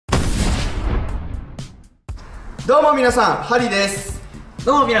どうも皆さん、ハリです。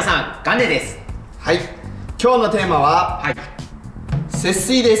どうも皆さん、ガネです。はい、今日のテーマは、はい、節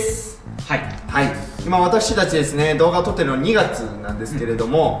水です。はい、今私たちですね、動画を撮ってるの2月なんですけれど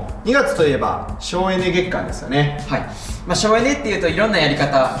も、2月といえば省エネ月間ですよね。はい、省エネっていうといろんなやり方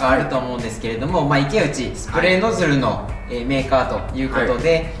があると思うんですけれども、池内スプレーノズルの、メーカーということ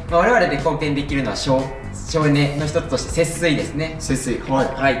で、我々で貢献できるのは省エネの一つとして節水ですね。節水、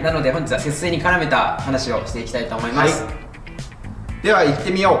なので本日は節水に絡めた話をしていきたいと思います。では行っ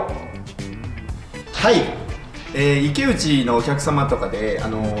てみよう。はい、池内のお客様とかで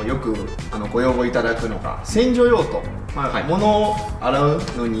よくご要望いただくのが洗浄用途、物を洗う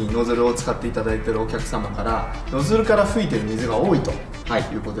のにノズルを使っていただいているお客様からノズルから吹いてる水が多いとい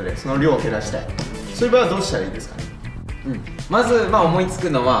うことで、その量を減らしたい。そういう場合はどうしたらいいですかね。まず思いつ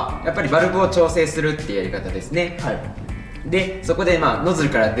くのはやっぱりバルブを調整するっていうやり方ですね。でそこでノズル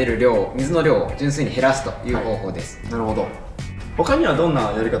から出る量、水の量を純粋に減らすという方法です。なるほど。他にはどん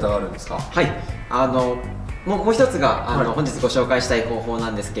なやり方があるんですか。もう一つが本日ご紹介したい方法な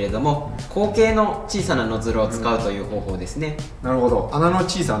んですけれども、口径の小さなノズルを使うという方法ですね。なるほど。穴の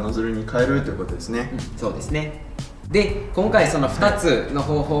小さなノズルに変えるということですね。そうですね。で今回その2つの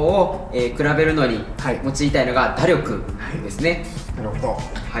方法を、比べるのに用いたいのが打力ですね。なるほど。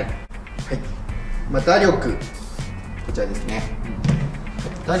打力、こちらですね。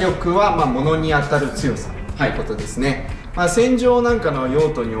打力は物に当たる強さということですね。洗浄なんかの用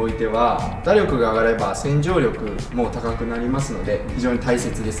途においては打力が上がれば洗浄力も高くなりますので非常に大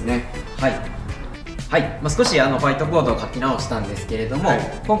切ですね。少しホワイトボードを書き直したんですけれども、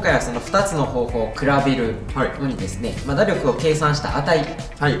今回はその2つの方法を比べるのにですね、打力を計算した値、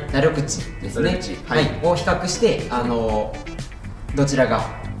打力値ですね、を比較してどちらが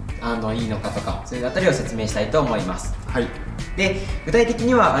いいのかとか、そういうあたりを説明したいと思います。で具体的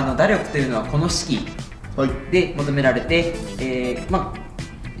には打力というのはこの式で求められて、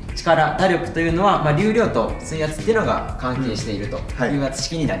打力というのは、流量と水圧っていうのが関係しているという圧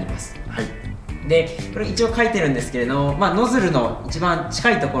式になります。でこれ一応書いてるんですけれども、ノズルの一番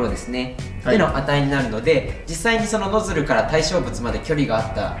近いところですね、での値になるので、実際にそのノズルから対象物まで距離があ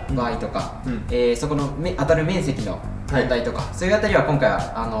った場合とか、そこの当たる面積の問題とか、そういうあたりは今回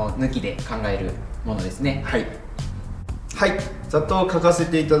は抜きで考えるものですね。ざっと書かせ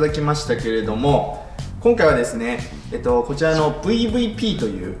ていただきましたけれども、今回はですね、こちらの VVP と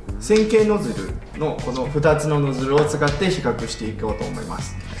いう線形ノズルのこの2つのノズルを使って比較していこうと思いま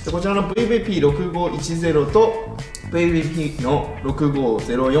す。でこちらの VVP6510 と VVP の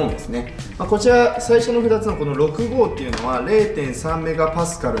6504ですね。こちら最初の2つのこの65っていうのは 0.3 メガパ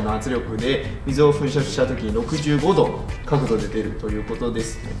スカルの圧力で水を噴射した時に65度角度で出るということで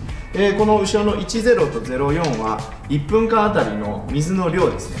すね。この後ろの10と04は1分間あたりの水の量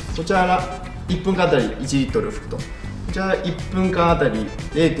ですね。こちらが1分間あたり1リットル吹くと、こちら1分間あたり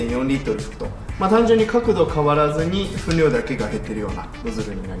 0.4 リットル吹くと、単純に角度変わらずに分量だけが減っているようなノズ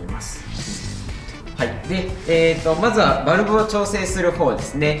ルになります。まずはバルブを調整する方で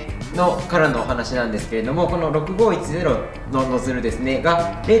すねからのお話なんですけれども、この6510のノズルですね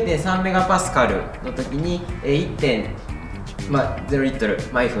が 0.3 メガパスカルの時に 1.0 リットル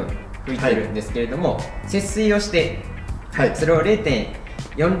毎分吹いてるんですけれども、節水をして、それを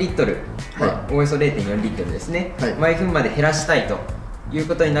 0.4 リットル、およそ 0.4 リットルですね、毎分まで減らしたいという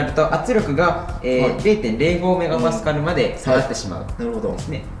ことになると、圧力が、0.05 メガパスカルまで下がってしまうんです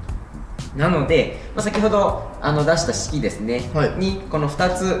ね。なので、先ほど出した式ですね、にこの2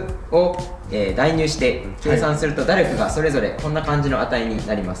つを、代入して計算すると打力がそれぞれこんな感じの値に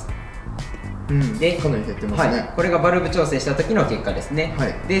なります。でかなり減ってますね。これがバルブ調整した時の結果ですね。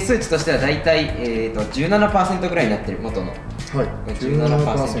で数値としてはだいたい 17% ぐらいになってる、元の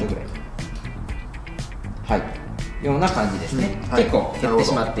 17% ぐらいような感じですね。結構減って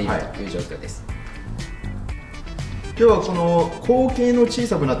しまっているという状況です。ではこの口径の小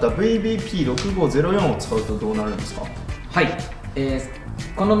さくなった VVP6504 を使うとどうなるんですか。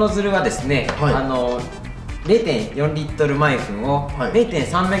このノズルはですね、0.4 リットル毎分を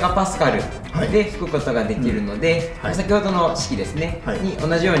 0.3 メガパスカルで吹くことができるので、先ほどの式ですね、に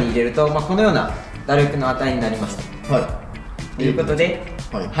同じように入れると、このような打力の値になりますということで、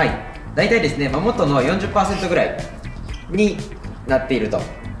大体ですね、元の 40% ぐらいになっていると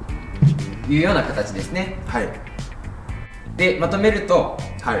いうような形ですね。でまとめると、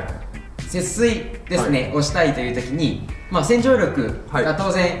節水ですね、をしたいという時に、洗浄力が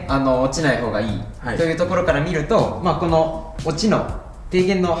当然落ちない方がいいというところから見ると、この落ちの低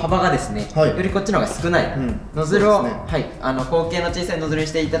減の幅がですね、よりこっちの方が少ない、ノズルを、口径の小さいノズルに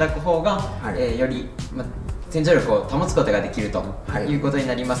していただく方が、より洗浄力を保つことができるということに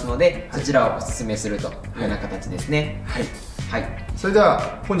なりますので、そちらをお勧めするというような形ですね。はい、それで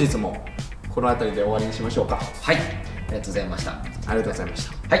は本日もこの辺りで終わりにしましょうか。はい、ありがとうございました。ありがとうございまし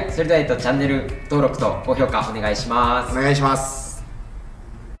た。はい、それではチャンネル登録と高評価お願いします。お願いします。